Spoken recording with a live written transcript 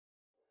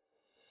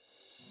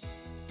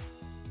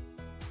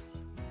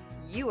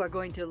You are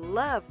going to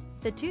love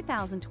the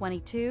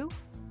 2022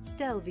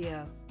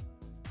 Stelvio.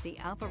 The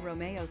Alfa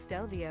Romeo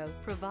Stelvio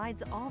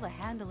provides all the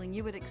handling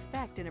you would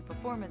expect in a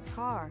performance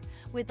car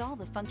with all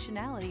the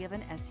functionality of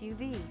an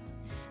SUV.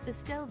 The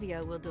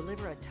Stelvio will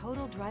deliver a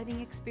total driving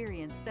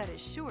experience that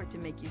is sure to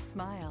make you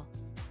smile.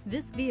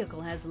 This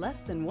vehicle has less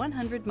than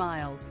 100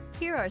 miles.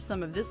 Here are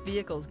some of this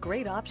vehicle's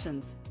great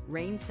options: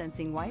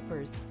 rain-sensing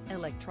wipers,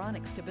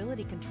 electronic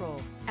stability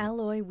control,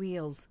 alloy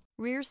wheels,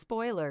 rear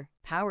spoiler,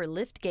 power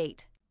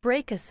liftgate,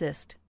 brake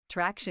assist,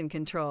 traction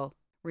control,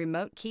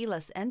 remote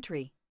keyless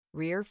entry,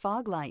 rear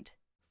fog light,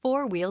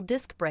 four-wheel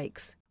disc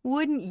brakes.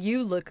 Wouldn't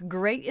you look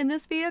great in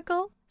this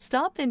vehicle?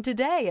 Stop in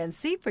today and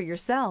see for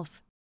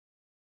yourself.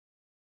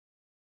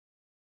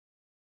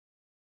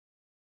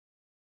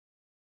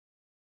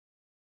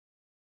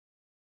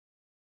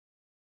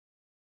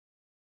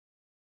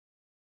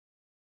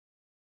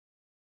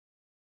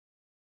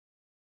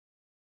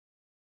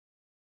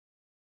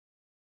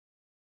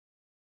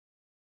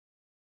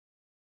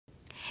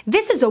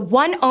 This is a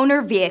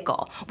one-owner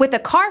vehicle with a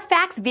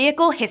CARFAX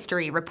Vehicle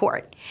History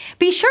Report.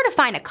 Be sure to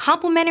find a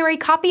complimentary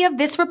copy of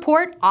this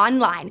report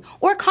online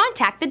or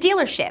contact the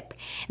dealership.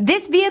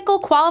 This vehicle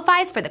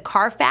qualifies for the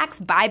CARFAX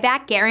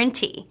Buyback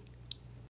Guarantee.